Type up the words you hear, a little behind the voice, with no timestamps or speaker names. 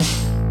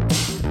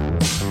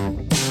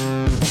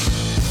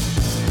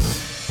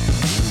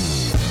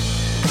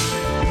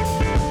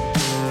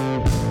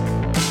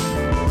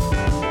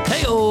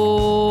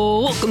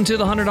to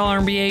the $100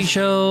 MBA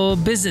Show,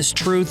 business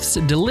truths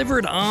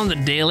delivered on the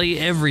daily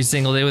every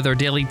single day with our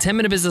daily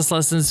 10-minute business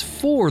lessons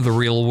for the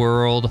real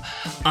world.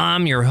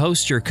 I'm your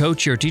host, your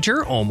coach, your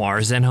teacher,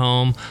 Omar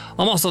Zenhom.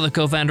 I'm also the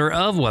co-founder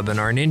of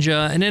Webinar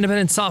Ninja, an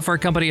independent software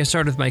company I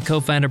started with my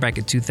co-founder back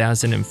in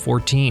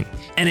 2014.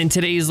 And in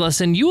today's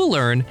lesson, you will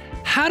learn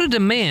how to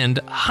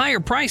demand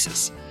higher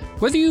prices.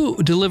 Whether you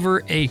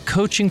deliver a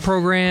coaching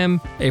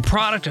program, a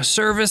product, a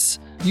service,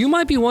 you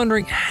might be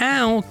wondering,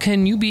 how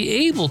can you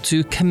be able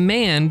to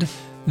command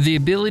the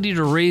ability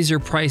to raise your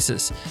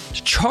prices,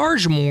 to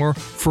charge more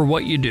for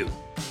what you do?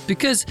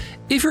 Because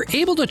if you're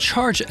able to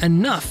charge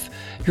enough,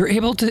 you're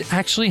able to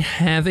actually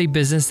have a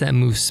business that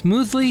moves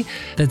smoothly,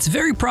 that's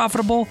very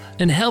profitable,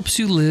 and helps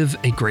you live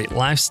a great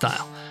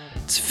lifestyle.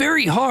 It's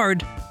very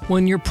hard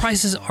when your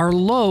prices are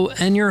low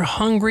and you're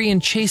hungry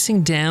and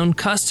chasing down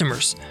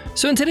customers.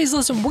 So in today's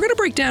lesson, we're going to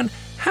break down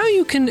how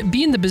you can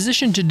be in the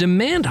position to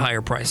demand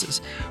higher prices,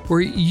 where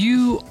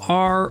you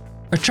are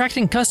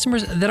attracting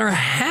customers that are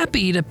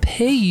happy to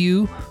pay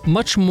you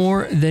much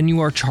more than you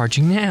are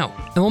charging now.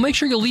 And we'll make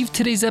sure you'll leave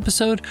today's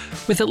episode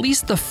with at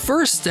least the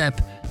first step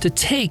to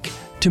take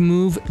to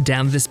move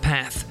down this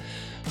path.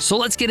 So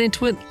let's get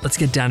into it. Let's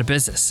get down to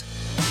business.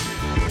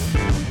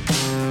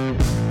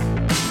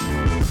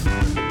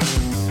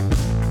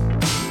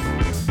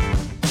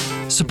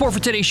 Support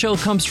for today's show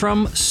comes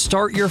from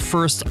Start Your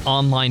First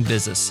Online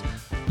Business,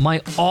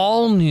 my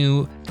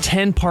all-new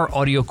 10-part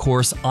audio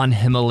course on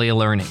Himalaya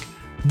Learning.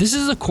 This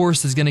is a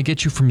course that's going to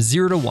get you from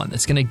 0 to 1.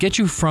 It's going to get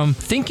you from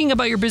thinking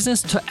about your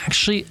business to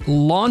actually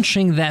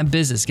launching that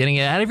business, getting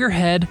it out of your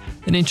head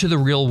and into the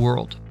real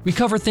world. We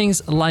cover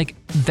things like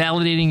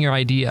validating your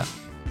idea,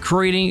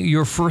 creating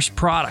your first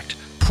product,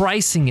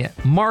 pricing it,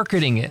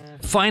 marketing it,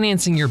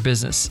 financing your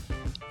business,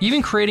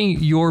 even creating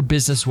your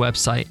business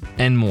website,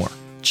 and more.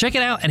 Check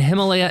it out at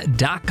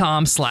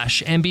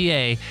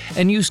Himalaya.com/MBA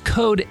and use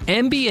code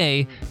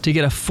MBA to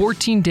get a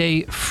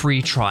 14-day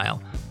free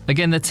trial.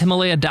 Again, that's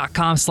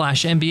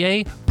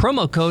Himalaya.com/MBA,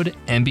 promo code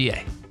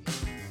MBA.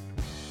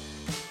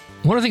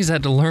 One of the things I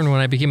had to learn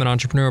when I became an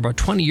entrepreneur about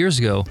 20 years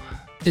ago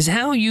is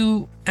how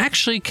you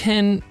actually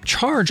can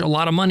charge a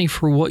lot of money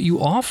for what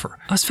you offer.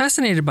 I was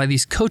fascinated by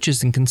these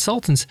coaches and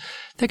consultants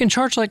that can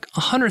charge like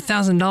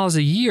 $100,000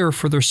 a year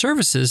for their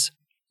services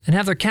and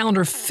have their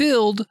calendar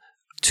filled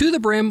to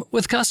the brim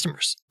with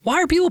customers. Why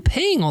are people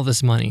paying all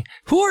this money?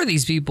 Who are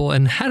these people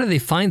and how do they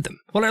find them?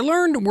 What I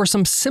learned were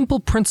some simple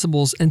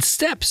principles and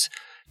steps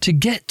to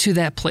get to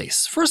that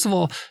place. First of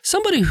all,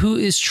 somebody who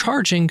is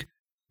charging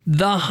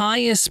the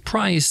highest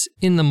price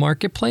in the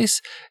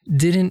marketplace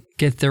didn't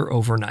get there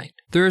overnight.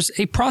 There's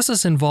a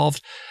process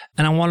involved,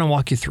 and I want to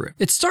walk you through it.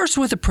 It starts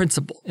with a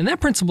principle, and that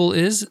principle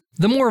is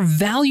the more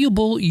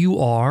valuable you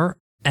are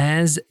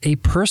as a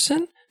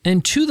person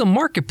and to the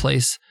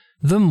marketplace,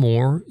 the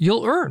more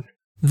you'll earn.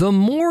 The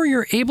more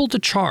you're able to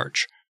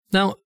charge.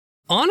 Now,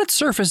 on its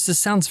surface, this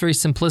sounds very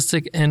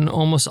simplistic and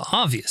almost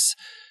obvious,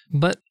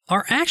 but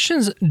our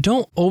actions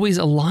don't always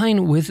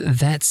align with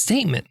that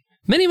statement.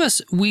 Many of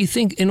us, we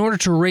think in order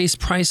to raise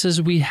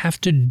prices, we have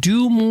to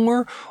do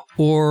more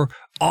or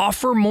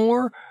offer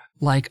more.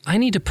 Like, I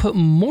need to put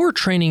more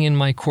training in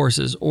my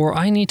courses, or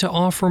I need to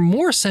offer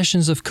more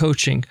sessions of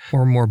coaching,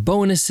 or more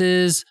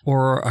bonuses,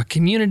 or a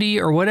community,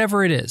 or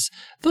whatever it is.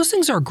 Those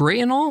things are great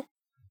and all.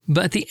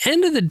 But at the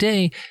end of the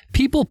day,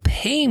 people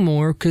pay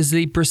more because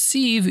they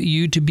perceive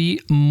you to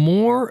be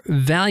more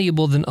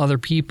valuable than other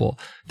people.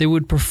 They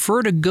would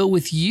prefer to go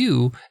with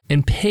you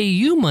and pay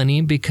you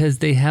money because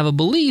they have a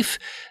belief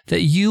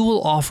that you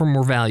will offer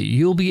more value.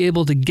 You'll be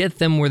able to get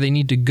them where they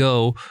need to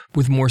go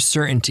with more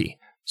certainty.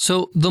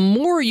 So the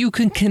more you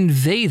can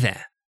convey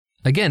that,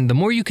 again, the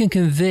more you can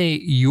convey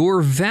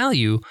your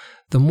value,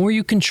 the more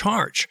you can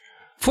charge.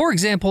 For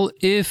example,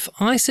 if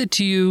I said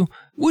to you,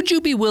 would you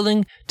be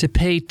willing to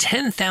pay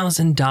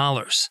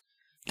 $10,000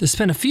 to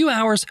spend a few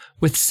hours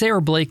with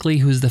Sarah Blakely,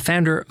 who's the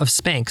founder of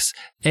Spanx,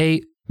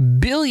 a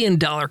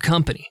billion-dollar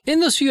company?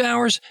 In those few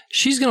hours,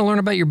 she's going to learn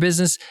about your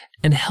business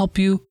and help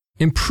you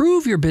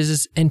improve your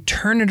business and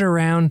turn it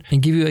around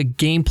and give you a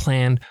game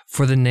plan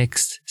for the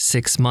next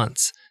 6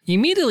 months.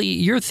 Immediately,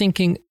 you're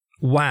thinking,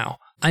 wow,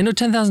 I know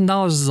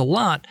 $10,000 is a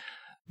lot,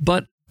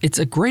 but it's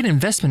a great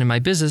investment in my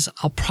business.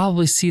 I'll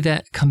probably see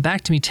that come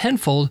back to me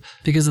tenfold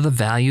because of the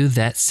value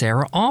that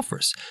Sarah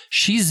offers.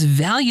 She's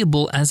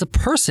valuable as a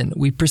person.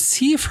 We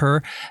perceive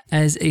her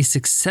as a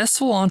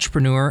successful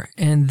entrepreneur,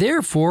 and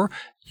therefore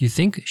you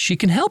think she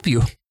can help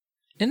you.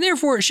 And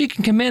therefore she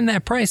can command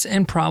that price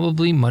and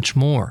probably much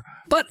more.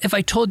 But if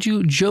I told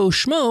you Joe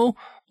Schmo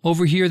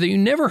over here that you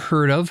never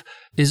heard of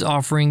is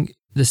offering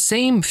the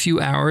same few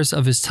hours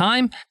of his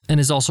time and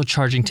is also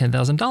charging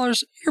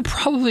 $10,000, you're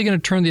probably going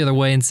to turn the other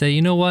way and say,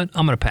 you know what,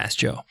 I'm going to pass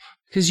Joe.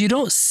 Because you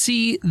don't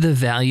see the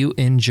value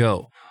in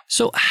Joe.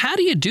 So how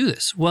do you do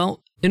this?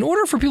 Well, in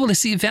order for people to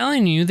see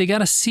value in you, they got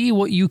to see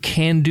what you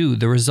can do,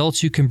 the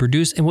results you can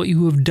produce, and what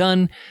you have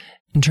done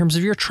in terms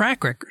of your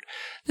track record.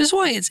 This is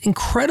why it's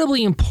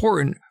incredibly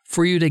important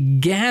for you to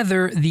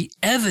gather the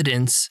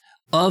evidence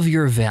of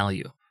your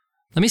value.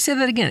 Let me say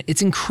that again.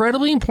 It's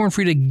incredibly important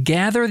for you to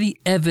gather the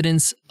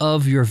evidence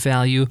of your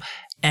value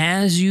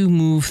as you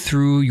move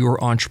through your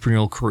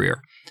entrepreneurial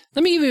career.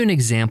 Let me give you an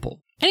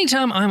example.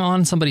 Anytime I'm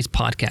on somebody's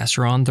podcast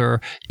or on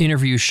their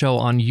interview show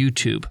on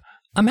YouTube,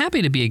 I'm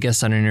happy to be a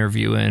guest on an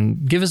interview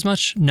and give as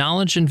much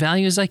knowledge and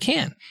value as I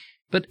can.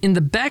 But in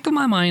the back of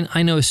my mind,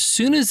 I know as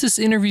soon as this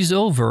interview's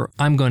over,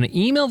 I'm going to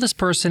email this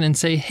person and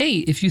say, hey,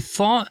 if you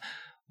thought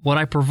what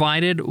I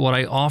provided, what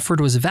I offered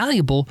was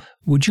valuable,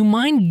 would you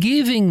mind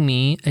giving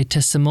me a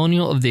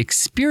testimonial of the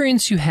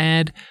experience you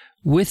had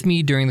with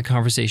me during the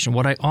conversation,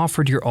 what I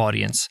offered your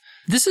audience?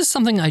 This is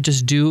something I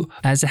just do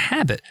as a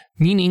habit,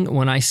 meaning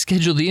when I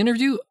schedule the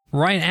interview,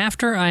 right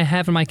after I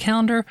have in my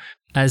calendar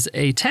as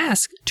a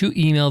task to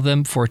email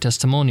them for a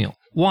testimonial.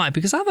 Why?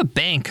 Because I have a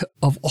bank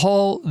of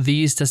all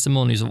these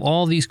testimonials, of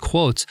all these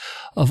quotes,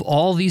 of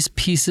all these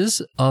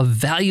pieces of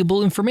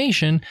valuable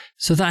information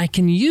so that I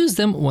can use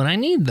them when I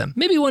need them.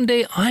 Maybe one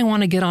day I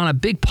want to get on a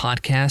big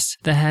podcast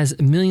that has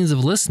millions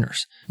of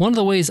listeners. One of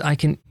the ways I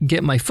can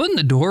get my foot in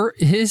the door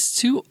is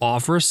to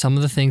offer some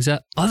of the things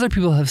that other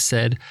people have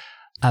said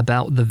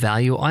about the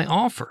value I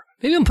offer.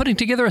 Maybe I'm putting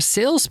together a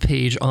sales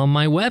page on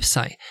my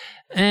website,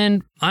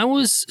 and I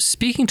was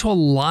speaking to a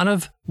lot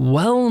of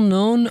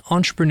well-known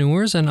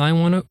entrepreneurs, and I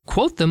want to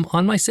quote them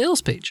on my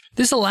sales page.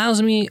 This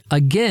allows me,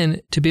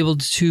 again, to be able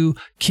to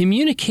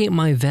communicate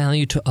my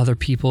value to other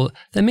people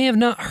that may have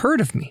not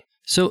heard of me.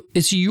 So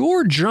it's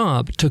your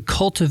job to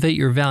cultivate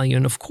your value.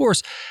 And of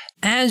course,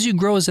 as you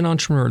grow as an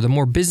entrepreneur, the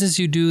more business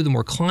you do, the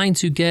more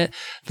clients you get,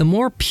 the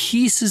more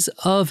pieces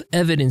of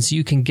evidence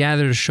you can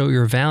gather to show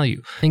your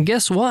value. And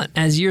guess what?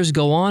 As years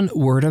go on,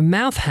 word of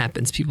mouth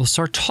happens. People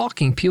start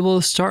talking.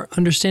 People start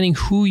understanding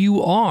who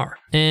you are.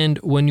 And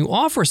when you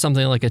offer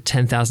something like a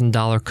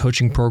 $10,000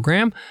 coaching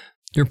program,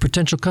 your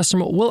potential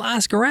customer will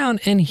ask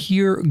around and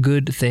hear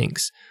good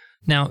things.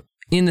 Now,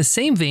 in the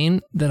same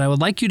vein that I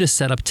would like you to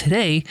set up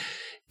today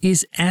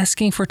is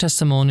asking for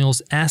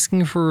testimonials,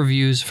 asking for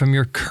reviews from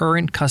your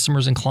current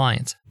customers and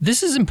clients.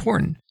 This is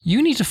important.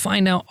 You need to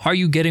find out, are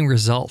you getting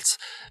results?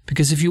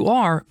 Because if you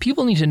are,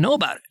 people need to know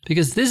about it,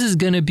 because this is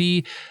going to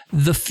be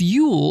the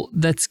fuel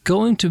that's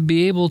going to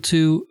be able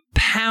to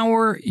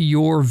power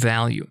your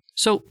value.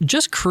 So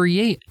just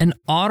create an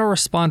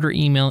autoresponder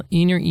email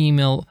in your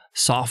email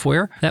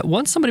software that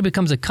once somebody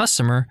becomes a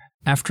customer,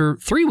 after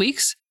 3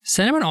 weeks,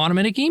 send them an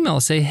automatic email.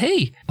 Say,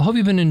 hey, I hope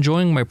you've been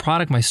enjoying my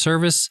product, my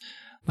service,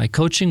 my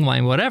coaching,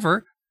 my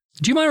whatever.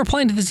 Do you mind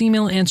replying to this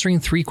email answering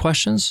 3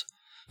 questions?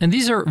 And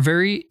these are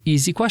very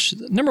easy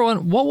questions. Number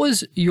 1, what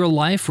was your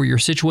life or your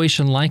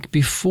situation like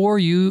before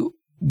you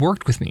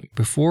worked with me,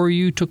 before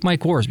you took my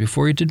course,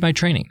 before you did my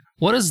training?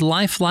 What is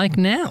life like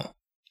now?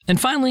 And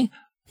finally,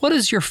 what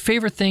is your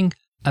favorite thing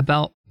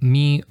about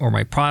me or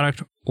my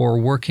product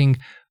or working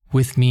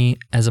with me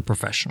as a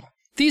professional?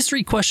 These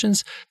 3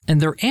 questions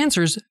and their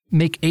answers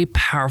make a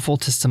powerful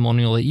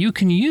testimonial that you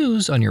can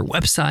use on your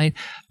website,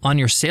 on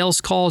your sales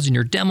calls, in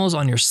your demos,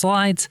 on your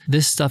slides.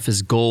 This stuff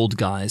is gold,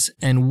 guys.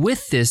 And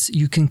with this,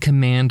 you can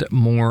command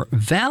more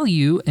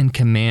value and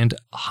command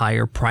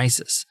higher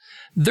prices.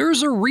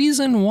 There's a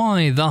reason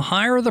why the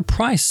higher the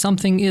price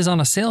something is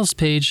on a sales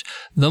page,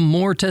 the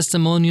more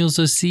testimonials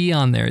you'll see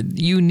on there.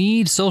 You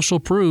need social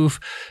proof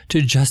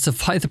to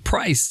justify the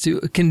price, to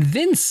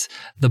convince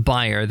the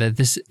buyer that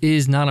this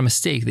is not a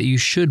mistake, that you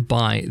should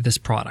buy this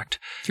product.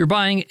 If you're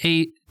buying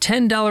a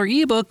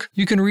 $10 ebook,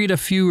 you can read a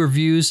few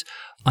reviews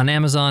on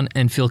Amazon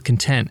and feel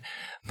content.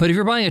 But if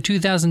you're buying a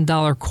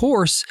 $2,000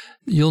 course,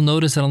 you'll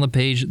notice that on the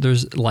page,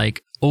 there's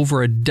like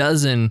over a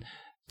dozen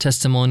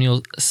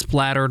testimonials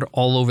splattered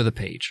all over the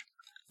page.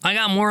 I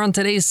got more on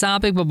today's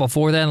topic, but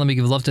before that, let me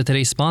give love to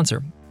today's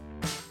sponsor.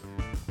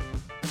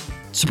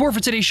 Support for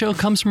today's show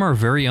comes from our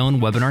very own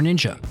Webinar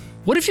Ninja.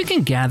 What if you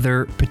can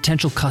gather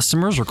potential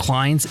customers or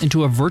clients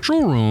into a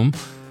virtual room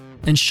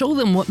and show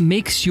them what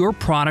makes your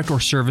product or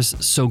service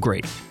so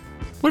great?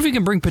 What if you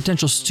can bring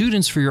potential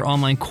students for your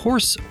online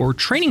course or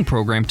training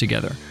program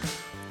together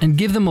and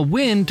give them a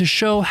win to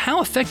show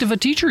how effective a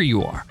teacher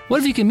you are?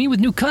 What if you can meet with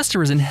new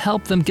customers and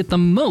help them get the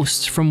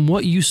most from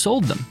what you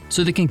sold them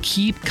so they can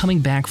keep coming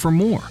back for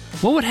more?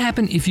 What would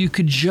happen if you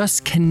could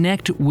just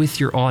connect with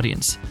your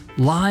audience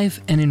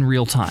live and in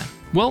real time?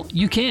 Well,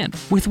 you can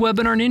with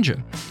Webinar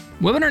Ninja.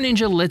 Webinar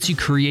Ninja lets you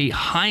create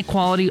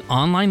high-quality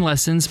online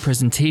lessons,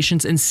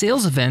 presentations, and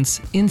sales events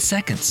in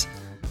seconds.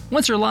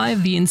 Once you're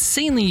live, the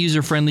insanely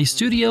user-friendly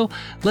studio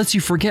lets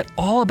you forget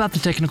all about the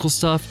technical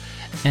stuff,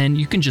 and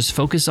you can just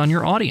focus on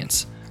your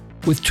audience.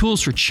 With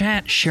tools for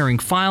chat, sharing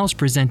files,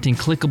 presenting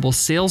clickable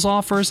sales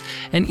offers,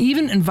 and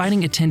even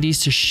inviting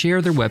attendees to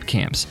share their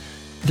webcams.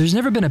 There's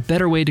never been a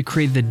better way to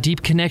create the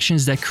deep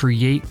connections that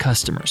create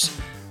customers.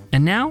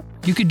 And now,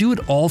 you could do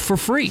it all for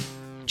free.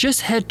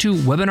 Just head to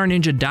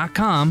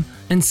webinarninja.com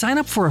and sign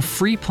up for a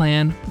free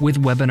plan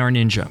with Webinar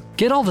Ninja.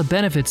 Get all the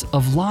benefits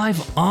of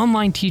live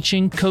online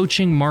teaching,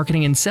 coaching,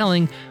 marketing, and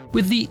selling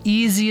with the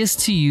easiest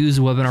to use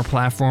webinar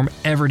platform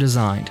ever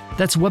designed.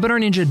 That's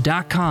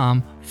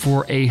webinarninja.com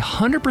for a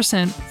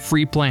 100%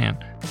 free plan.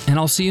 And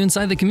I'll see you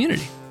inside the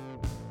community.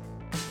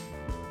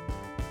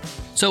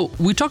 So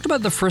we talked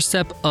about the first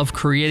step of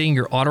creating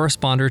your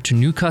autoresponder to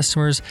new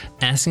customers,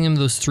 asking them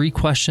those 3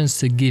 questions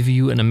to give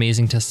you an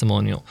amazing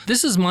testimonial.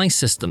 This is my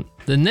system.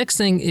 The next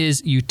thing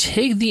is you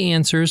take the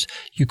answers,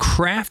 you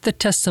craft the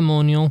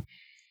testimonial,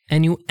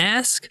 and you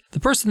ask the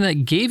person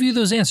that gave you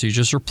those answers. You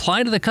just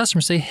reply to the customer,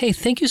 say, hey,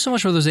 thank you so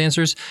much for those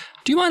answers.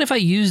 Do you mind if I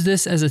use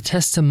this as a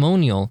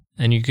testimonial?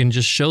 And you can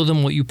just show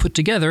them what you put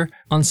together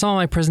on some of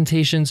my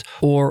presentations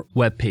or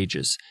web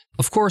pages.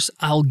 Of course,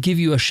 I'll give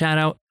you a shout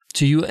out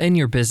to you and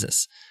your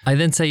business. I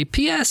then say,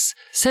 P.S.,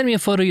 send me a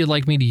photo you'd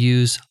like me to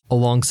use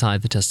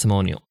alongside the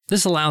testimonial.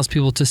 This allows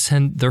people to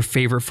send their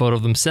favorite photo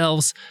of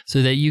themselves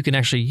so that you can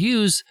actually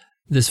use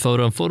this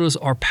photo. And photos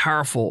are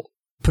powerful.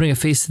 Putting a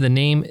face to the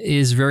name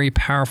is very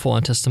powerful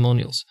on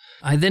testimonials.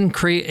 I then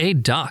create a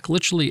doc,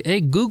 literally a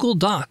Google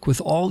Doc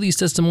with all these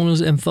testimonials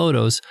and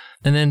photos.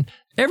 And then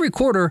every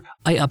quarter,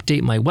 I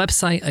update my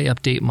website, I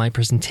update my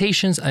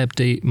presentations, I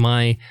update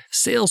my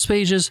sales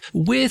pages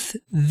with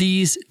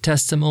these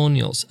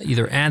testimonials. I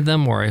either add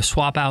them or I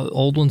swap out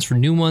old ones for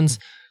new ones.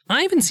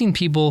 I even seen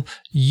people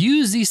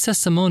use these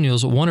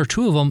testimonials, 1 or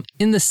 2 of them,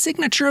 in the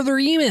signature of their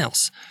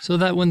emails so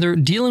that when they're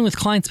dealing with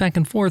clients back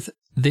and forth,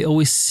 they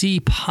always see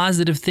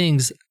positive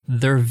things,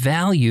 their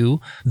value,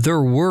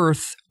 their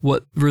worth,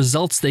 what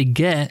results they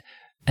get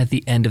at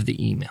the end of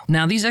the email.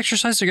 Now, these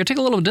exercises are going to take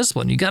a little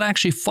discipline. You got to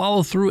actually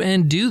follow through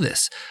and do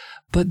this.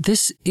 But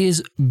this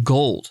is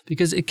gold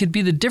because it could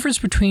be the difference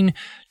between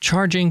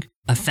charging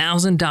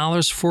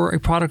 $1,000 for a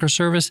product or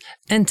service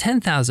and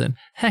 $10,000,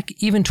 heck,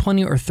 even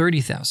 $20,000 or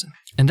 $30,000.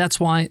 And that's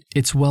why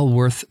it's well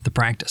worth the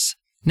practice.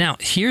 Now,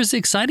 here's the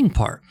exciting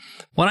part.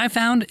 What I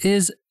found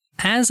is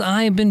as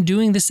I've been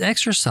doing this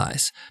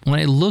exercise, when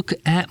I look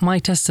at my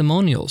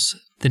testimonials,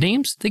 the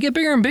names, they get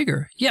bigger and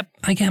bigger. Yep,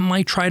 I get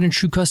my tried and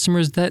true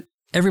customers that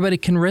everybody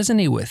can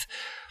resonate with.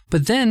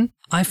 But then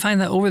I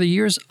find that over the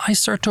years, I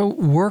start to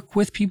work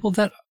with people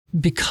that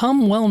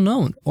become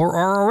well-known or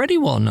are already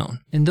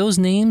well-known. And those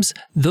names,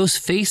 those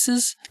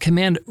faces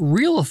command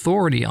real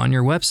authority on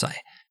your website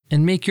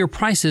and make your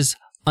prices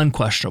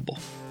unquestionable.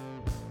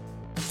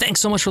 Thanks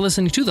so much for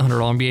listening to the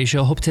 $100 MBA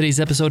Show. Hope today's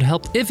episode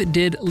helped. If it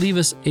did, leave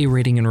us a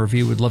rating and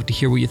review. We'd love to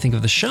hear what you think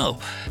of the show.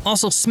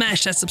 Also,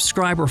 smash that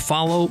subscribe or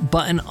follow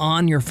button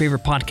on your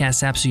favorite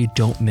podcast app so you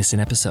don't miss an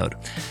episode.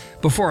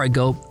 Before I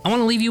go, I want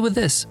to leave you with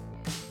this.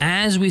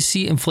 As we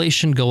see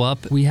inflation go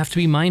up, we have to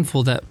be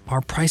mindful that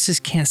our prices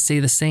can't stay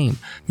the same.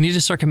 We need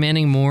to start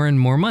commanding more and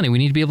more money. We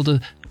need to be able to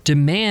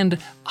demand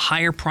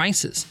higher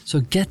prices.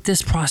 So get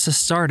this process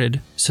started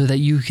so that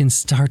you can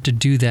start to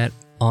do that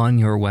on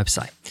your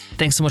website.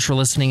 Thanks so much for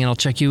listening, and I'll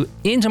check you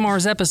in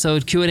tomorrow's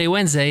episode, Q&A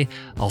Wednesday.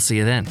 I'll see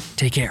you then.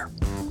 Take care.